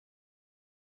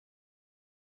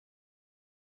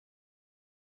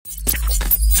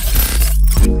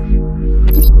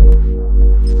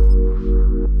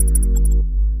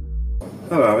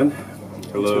Hello, Aaron.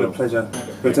 Hello. It's been a pleasure.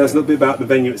 But tell us a little bit about the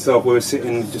venue itself. Where we're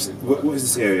sitting. Just what is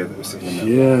this area that we're sitting in now?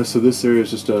 Yeah, so this area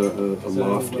is just a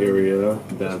loft area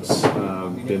that's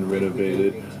been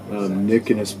renovated. Nick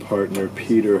and his partner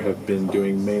Peter have been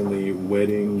doing mainly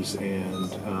weddings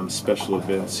and special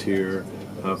events here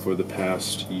for the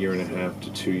past 1.5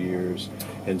 to 2 years,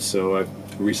 and so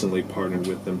I've recently partnered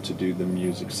with them to do the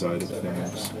music side of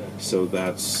things. So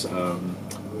that's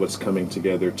what's coming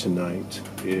together tonight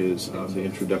is the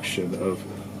introduction of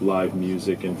live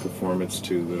music and performance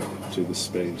to the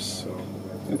space. So.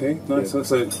 Okay, nice. Yeah.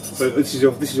 So this is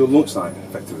your launch site,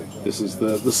 effectively. This is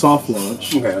the soft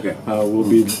launch. Okay. We'll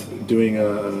be doing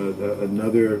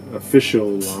another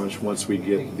official launch once we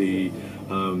get the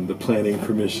planning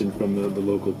permission from the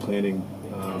local planning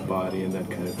body and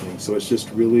that kind of thing. So it's just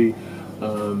really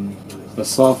a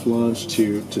soft launch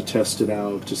to test it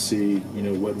out, to see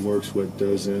what works, what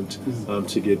doesn't,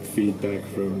 to get feedback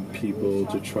from people,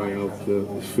 to try out the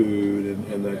food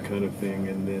and that kind of thing,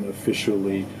 and then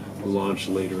officially launch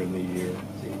later in the year.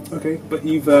 Okay, but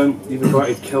you've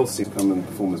invited Kelsey to come and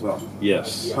perform as well.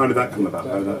 Yes. How did that come about?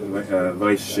 How did that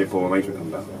relationship or arrangement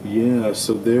come about? Yeah,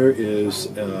 so there is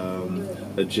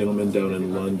a gentleman down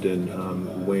in London,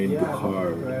 Wayne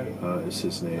Bucard is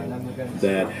his name,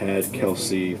 that had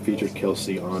featured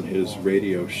Kelsey on his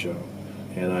radio show,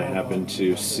 and I happened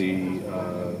to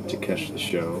catch the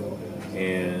show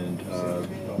and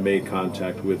made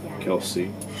contact with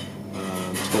Kelsey.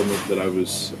 Told him that I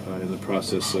was in the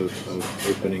process of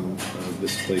opening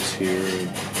this place here,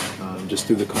 and just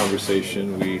through the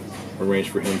conversation we arranged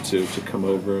for him to come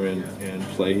over and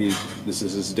play. This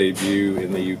is his debut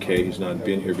in the UK. He's not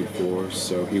been here before,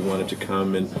 so he wanted to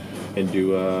come and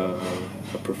do a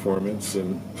performance,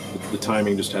 and the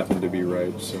timing just happened to be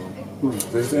right. So.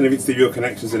 Does any of it to do your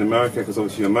connections in America? Because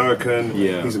obviously you're American.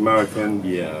 Yeah. He's American.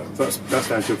 Yeah. So that's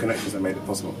down to your connections that made it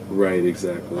possible. Right.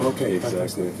 Exactly. Okay.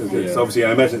 Exactly. Yeah. So obviously,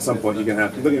 I imagine at some point you're going to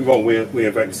have. Don't get me wrong. We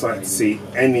are very excited to see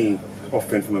any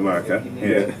offering from America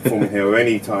here, performing here, or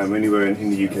any time, anywhere in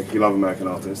the UK. You love American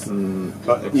artists,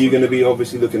 but you're going to be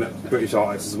obviously looking at British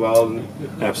artists as well.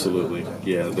 Absolutely,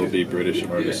 yeah. There'll be British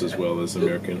artists as well as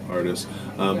American artists,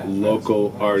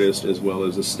 local artists as well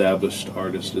as established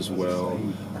artists as well.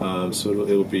 So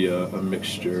it'll be a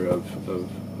mixture of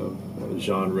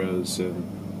genres and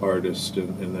artists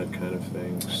and that kind of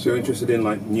thing. So you're interested in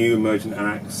like new emergent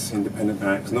acts, independent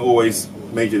acts, not always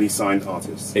majorly signed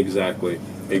artists. Exactly.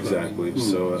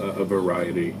 So a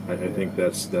variety. I think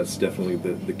that's definitely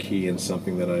the key, and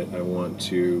something that I want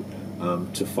to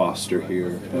foster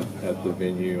here at the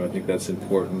venue. I think that's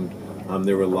important.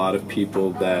 There were a lot of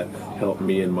people that helped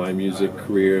me in my music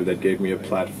career, that gave me a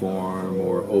platform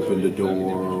or opened a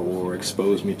door or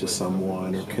exposed me to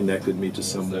someone or connected me to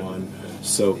someone.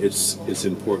 So it's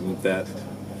important that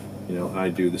I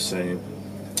do the same.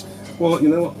 Well,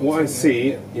 what I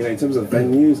see, in terms of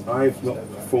venues, I've not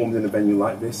performed in a venue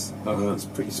like this. It's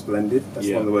pretty splendid. That's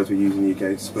one of the words we use in the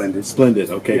UK. Splendid.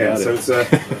 Splendid. Okay, yeah, got so it.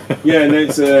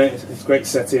 It's it's a great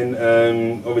setting.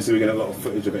 Obviously, we're getting a lot of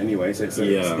footage of it anyway. So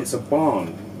it's a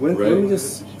barn. When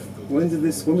was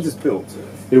this built?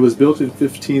 It was built in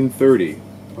 1530.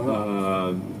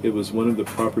 Wow. It was one of the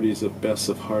properties of Bess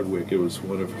of Hardwick. It was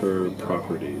one of her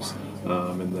properties,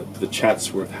 and the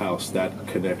Chatsworth House, that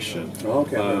connection. Oh,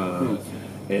 okay.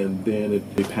 And then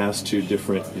it passed to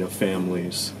different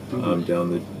families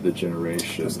down the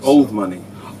generations. It's old money.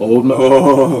 Old money.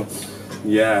 Oh,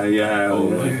 yeah.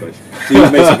 Old money. So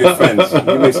you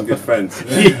made some good friends.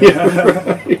 Yeah,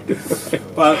 right.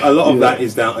 But a lot of that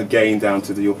is down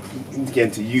to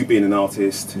you being an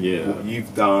artist. Yeah. What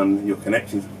you've done, your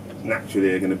connections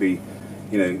naturally are going to be,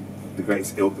 the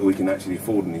greatest ilk that we can actually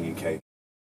afford in the UK.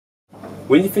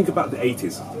 When you think about the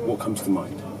 80s, what comes to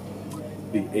mind?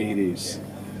 The 80s.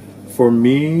 For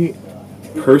me,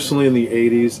 personally, in the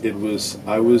 80s,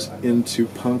 I was into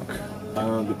punk,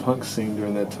 the punk scene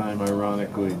during that time,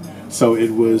 ironically. So it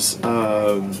was,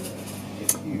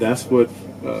 that's what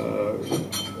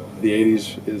the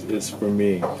 80s is for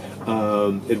me.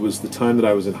 It was the time that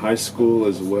I was in high school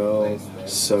as well,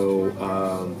 so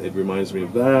it reminds me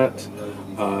of that.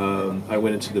 I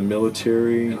went into the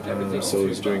military, so it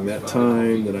was during that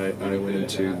time that I went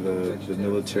into the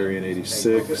military in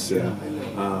 '86, and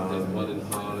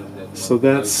so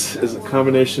that's a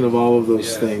combination of all of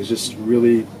those things, just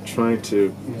really trying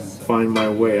to find my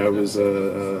way. I was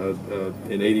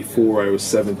in '84 I was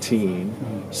 17,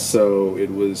 so it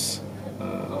was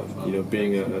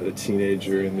being a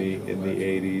teenager in the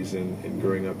 '80s and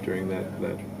growing up during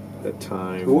that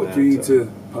time. But what drew you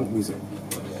to punk music?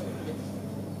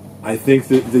 I think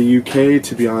that the UK,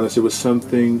 to be honest, it was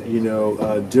something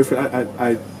different.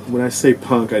 I when I say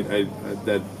punk, I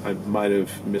might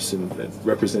have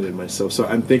misrepresented myself. So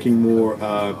I'm thinking more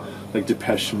like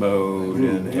Depeche Mode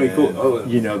and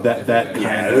you know that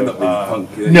kind of. Not really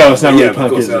punk. No, it's not really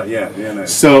punk. Is it? No.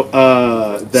 So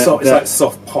It's like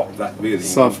soft pop. That really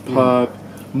soft pop.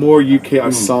 More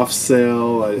UK, Soft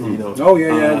Cell, you know. Oh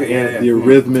yeah. The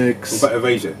Eurythmics. What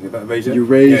about Erasure?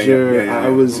 Erasure. I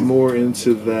was more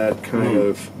into that kind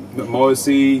of.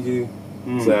 Morrissey.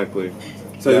 Exactly.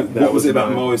 So what was it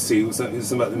about Morrissey? Was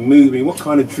it about the movie? What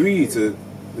kind of drew you to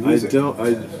the music?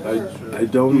 I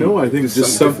don't know. I think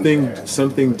just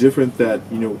something different that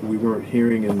we weren't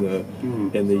hearing in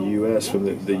the U.S. from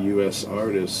the U.S.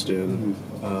 artist, and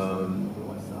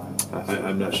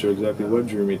I'm not sure exactly what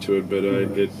drew me to it, but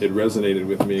it resonated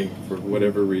with me for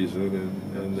whatever reason,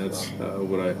 and that's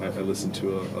what I listened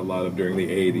to a lot of during the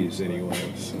 '80s,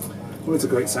 anyway. So. Well, it's a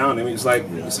great sound. I mean, it's like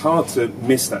it's hard to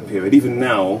miss that period. Even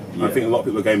now, I think a lot of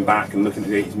people are going back and looking at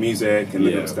the '80s music and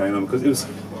looking at what's going on, because it was,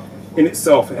 in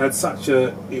itself, it was such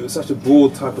a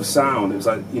broad type of sound. It was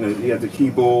like you had the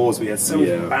keyboards, we had so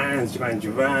many bands,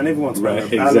 Duran, everyone's playing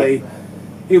ballet. Exactly.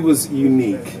 It was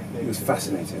unique. It was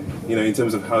fascinating. In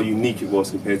terms of how unique it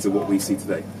was compared to what we see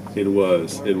today. It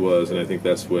was, and I think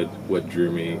that's what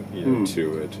drew me,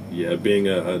 to it. Yeah, being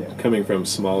coming from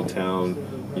small town,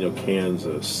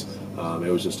 Kansas.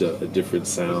 It was just a different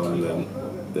sound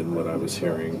than what I was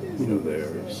hearing,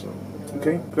 there. So.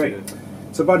 Okay, great.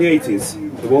 So by the 80s,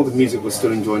 the world of music was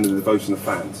still enjoying the devotion of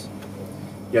fans.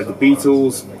 You had the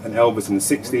Beatles and Elvis in the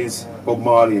 60s, Bob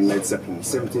Marley and Led Zeppelin in the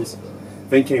 70s.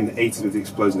 Then came the 80s with the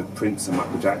explosion of Prince and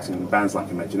Michael Jackson and bands like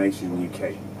Imagination in the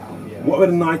UK. What were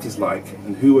the 90s like,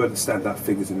 and who were the standout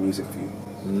figures in music for you?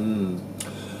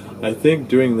 I think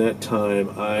during that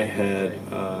time I had,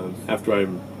 after I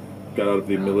got out of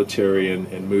the military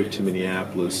and moved to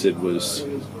Minneapolis, it was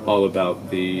all about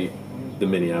the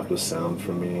Minneapolis sound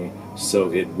for me. So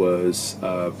it was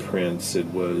Prince, it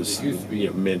was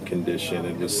Mint Condition,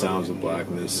 it was Sounds of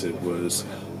Blackness, it was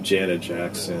Janet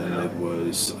Jackson, it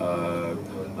was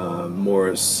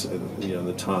Morris,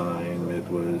 the Time, it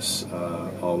was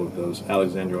all of those,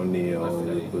 Alexander O'Neill,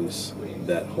 it was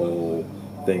that whole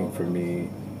thing for me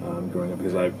growing up,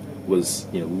 because I was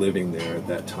living there at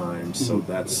that time, so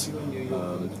that's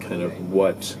kind of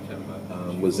what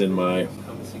was in my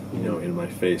in my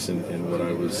face and what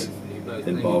I was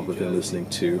involved with and listening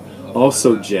to.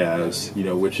 Also jazz,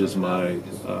 which is my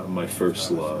first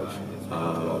love.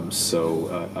 So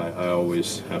I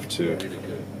always have to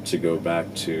go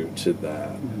back to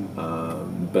that.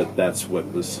 But that's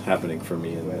what was happening for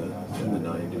me in the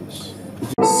 90s.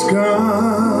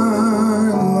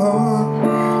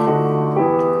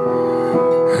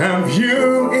 Have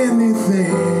you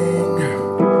anything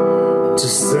to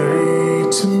say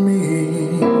to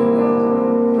me?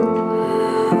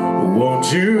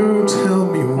 Won't you tell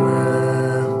me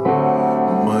where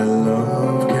my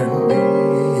love can be?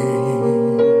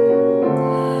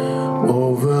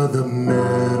 Over the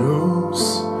meadows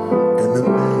and the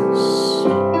mist,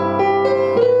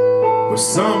 where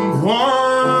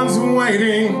someone's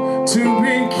waiting to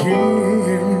be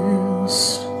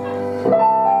kissed.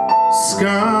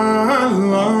 Skylark,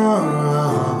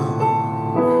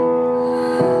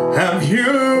 have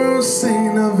you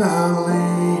seen a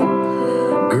valley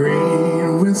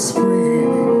green with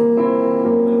spring,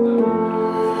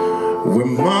 where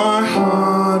my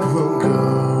heart will go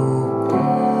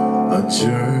a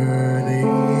journey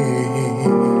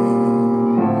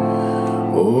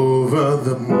over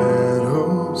the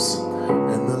meadows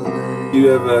and the lakes? Do you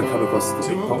ever come across the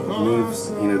hip hop moves,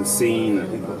 the scene and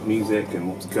hip hop music and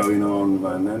what's going on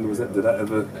right then? Did that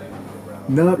ever?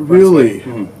 Not really.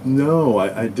 No,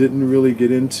 I didn't really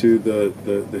get into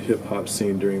the hip hop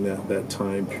scene during that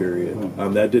time period.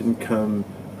 That didn't come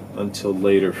until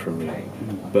later for me.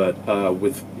 But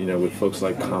with folks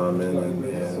like Common and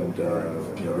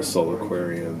the Soul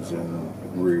Aquarians and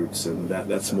Roots, and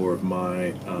that's more of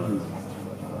my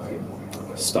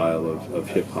style of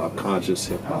hip hop. Conscious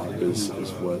hip hop is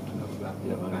what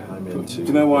I'm into. Do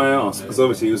you know why I asked? Because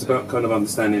obviously it was about kind of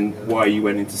understanding why you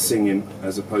went into singing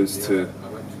as opposed to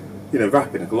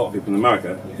rapping. Like a lot of people in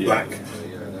America, black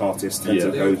artists tend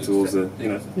to go towards the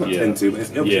tend to.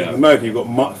 But in America you've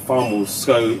got far more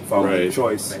scope, far more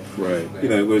choice. Right.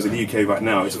 Whereas in the UK right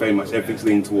now it's very much everything's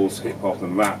leaning towards hip hop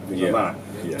and rap, things like that.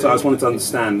 Yeah. So I just wanted to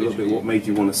understand a little bit what made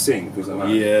you want to sing, things like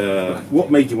that. Yeah.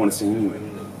 What made you want to sing anyway?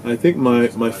 I think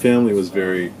my family was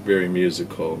very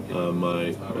musical.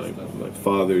 My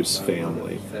father's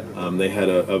family, they had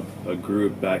a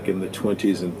group back in the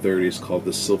 20s and 30s called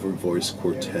the Silver Voice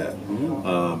Quartet,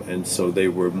 and so they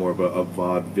were more of a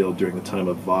vaudeville during the time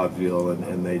of vaudeville,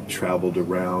 and they traveled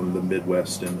around the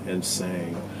Midwest and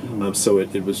sang. So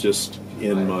it was just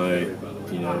in my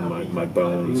my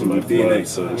bones, my blood,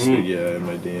 so to speak, in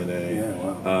my DNA. Yeah,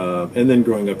 wow. And then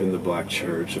growing up in the black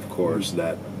church, of course,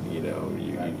 that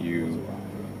you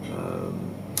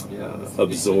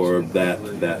absorb that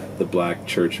the black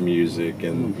church music,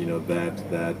 and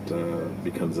that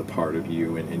becomes a part of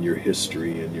you and your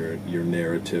history and your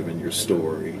narrative and your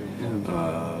story,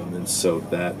 and so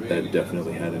that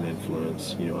definitely had an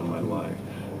influence on my life.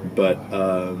 But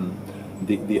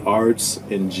the arts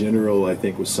in general, I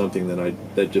think, was something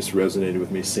that just resonated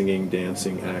with me. Singing,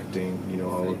 dancing, acting,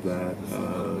 all of that.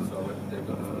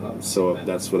 So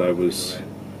that's what I was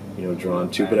drawn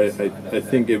to. But I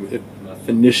think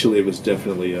initially it was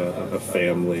definitely a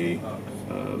family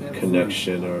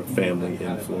connection or family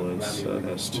influence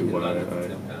as to why I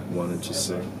wanted to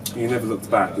sing. You never looked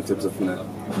back in terms of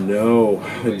No,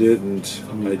 I didn't.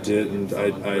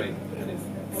 I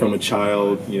from a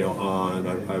child on,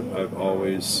 I've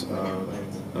always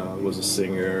was a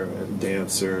singer, a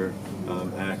dancer,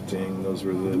 acting. Those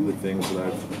were the things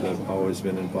that I've always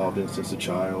been involved in since a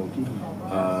child.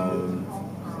 I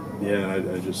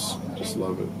just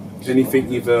love it.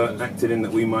 Anything you've acted in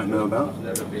that we might know about?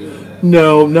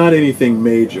 No, not anything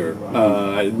major.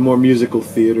 More musical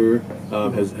theater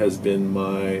has been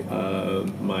my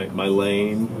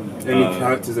lane. Any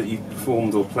characters that you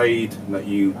performed or played that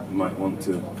you might want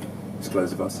to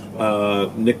disclose of us?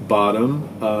 Nick Bottom.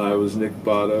 I was Nick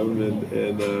Bottom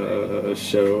in a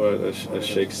show, a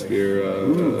Shakespeare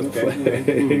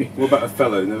play. What about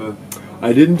Othello? Never.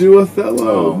 I didn't do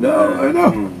Othello. Oh, no, I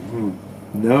know.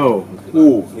 No.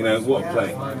 Ooh, what a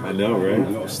play. I know, right?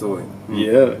 What a story.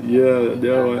 Yeah.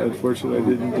 No, unfortunately, I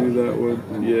didn't do that one.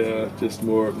 Yeah, just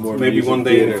more. Maybe one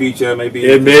day in the future, maybe.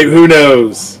 Who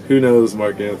knows? Who knows,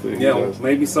 Mark Anthony? Yeah, well,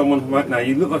 maybe someone right now.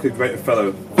 You look like a great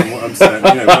fellow from what I'm saying.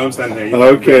 When I'm standing here. You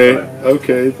look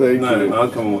Okay, thank you. No, I'll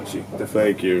come and watch you. Definitely.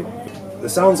 Thank you. The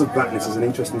Sounds of Blackness is an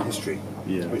interesting history.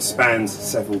 Yeah. Which spans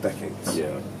several decades.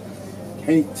 Yeah.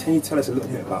 Can you tell us a little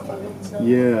bit about that?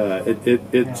 Yeah,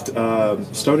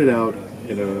 it started out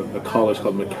in a college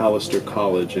called McAllister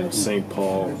College in St.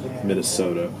 Paul,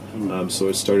 Minnesota. So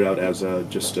it started out as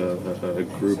just a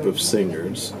group of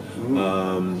singers.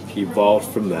 Evolved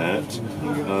from that.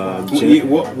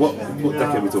 What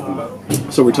decade are we talking about?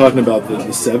 So we're talking about the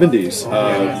 70s.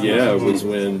 It was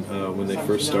when they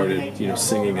first started,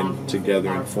 singing and together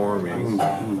and forming.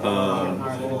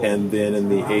 And then in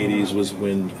the 80s was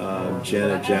when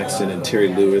Janet Jackson and Terry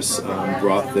Lewis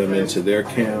brought them into their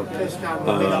camp.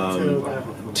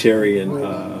 Terry and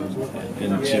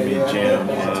Jimmy Jam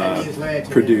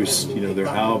produced,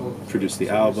 produced the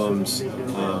albums.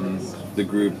 The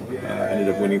group ended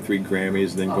up winning 3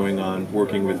 Grammys, then going on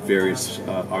working with various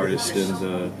artists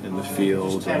in the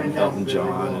field, Elton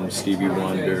John and Stevie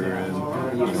Wonder and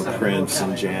Prince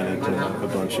and Janet and a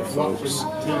bunch of folks.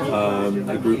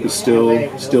 The group is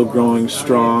still growing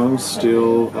strong,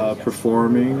 still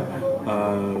performing.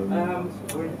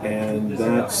 And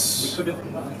that's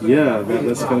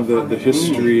kind of the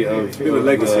history of a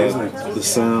legacy, isn't it? The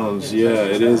Sounds. Yeah,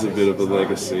 it is a bit of a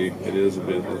legacy. It is a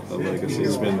bit of a legacy.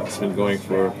 It's been going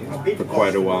for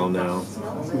quite a while now.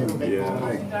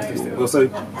 Yeah. Well, so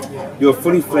you're a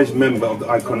fully fledged member of the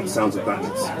iconic Sounds of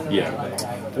Blackness. Yeah.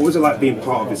 What was it like being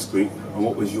part of this group, and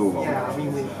what was your role?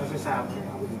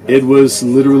 It was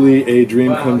literally a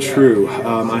dream come true.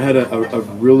 I had a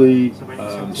really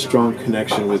strong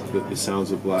connection with the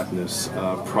Sounds of Blackness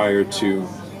prior to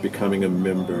becoming a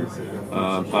member.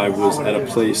 I was at a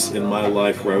place in my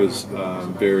life where I was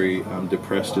very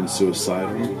depressed and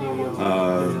suicidal,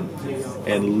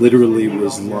 and literally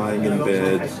was lying in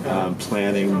bed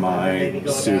planning my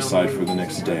suicide for the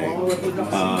next day.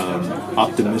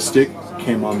 Optimistic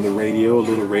came on the radio, a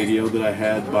little radio that I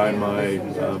had by my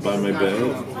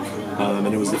bed,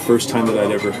 and it was the first time that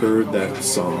I'd ever heard that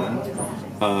song,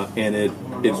 and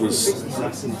it was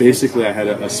basically I had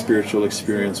a spiritual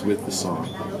experience with the song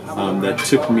that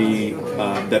took me,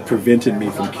 that prevented me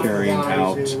from carrying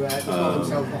out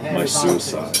my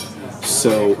suicide.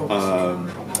 So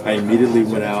I immediately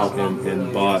went out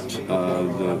and bought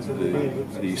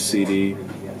the CD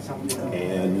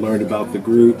and learned about the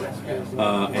group.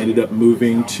 Ended up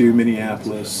moving to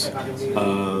Minneapolis.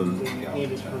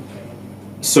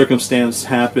 circumstance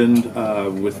happened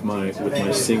with my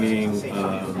singing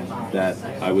that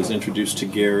I was introduced to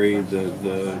Gary,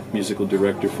 the musical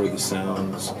director for the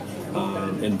Sounds,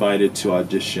 invited to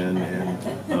audition,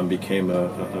 and became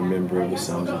a member of the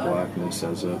Sounds of Blackness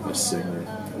as a singer.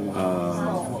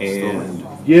 And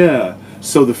yeah,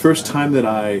 so the first time that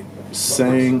I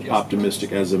sang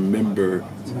Optimistic as a member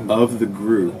of the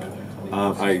group,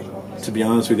 to be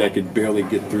honest with you, I could barely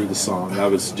get through the song. I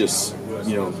was just,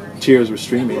 tears were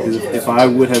streaming. If I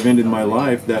would have ended my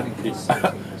life,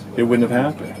 it wouldn't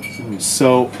have happened.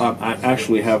 So I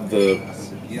actually have the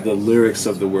lyrics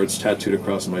of the words tattooed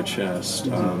across my chest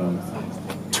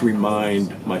to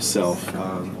remind myself,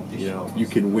 you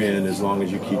can win as long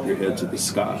as you keep your head to the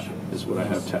sky, is what I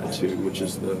have tattooed, which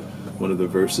is one of the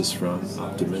verses from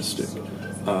Optimistic.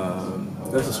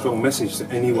 That's a strong message to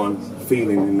anyone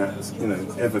feeling in that,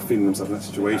 ever feeling themselves in that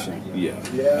situation. Yeah.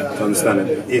 To understand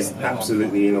it is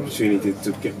absolutely an opportunity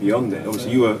to get beyond it.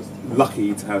 Obviously, you were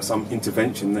lucky to have some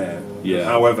intervention there. Yeah.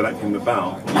 However that came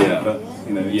about. Yeah. But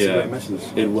it's a great message.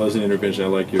 It was an intervention. I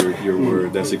like your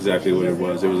word. That's exactly what it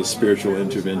was. It was a spiritual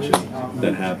intervention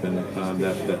that happened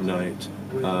that night.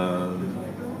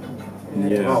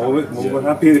 Yeah. Oh, we're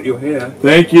happy that you're here.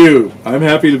 Thank you. I'm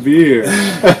happy to be here.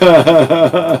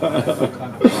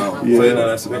 Wow. Yeah. So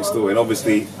that's a great story, and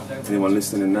obviously anyone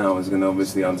listening now is going to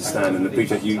obviously understand and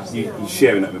appreciate you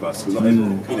sharing that with us. Because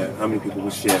how many people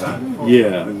will share that?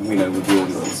 Yeah. With the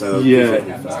audience. So yeah,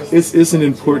 it's an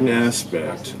important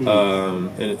aspect,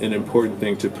 an important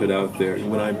thing to put out there.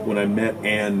 When I met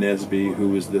Ann Nesby, who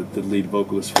was the lead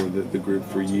vocalist for the group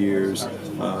for years,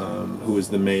 who was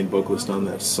the main vocalist on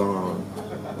that song.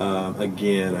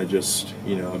 Again, I just,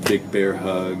 a big bear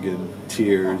hug and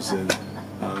tears, and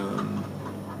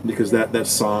because that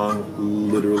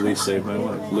song literally saved my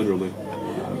life. Literally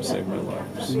saved my life.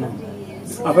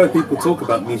 So. I've heard people talk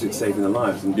about music saving their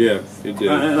lives. And yeah, it did.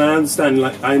 And I understand.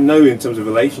 I know in terms of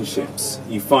relationships,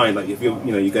 you find if you're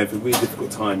you're going through a really difficult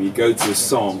time, you go to a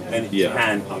song and it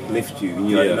can uplift you. And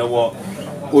you're like, you know what?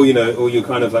 Or or you're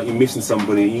kind of you're missing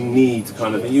somebody. You need to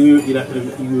kind of you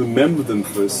remember them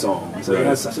for a song. So it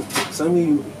has so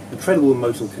many incredible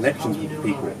emotional connections with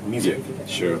people. Music,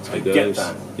 sure, I get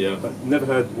that. Yeah, but never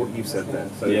heard what you said there.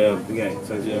 So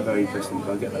so it's very interesting.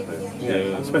 I get that though.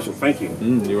 Yeah, special. Thank you.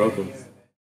 You're welcome.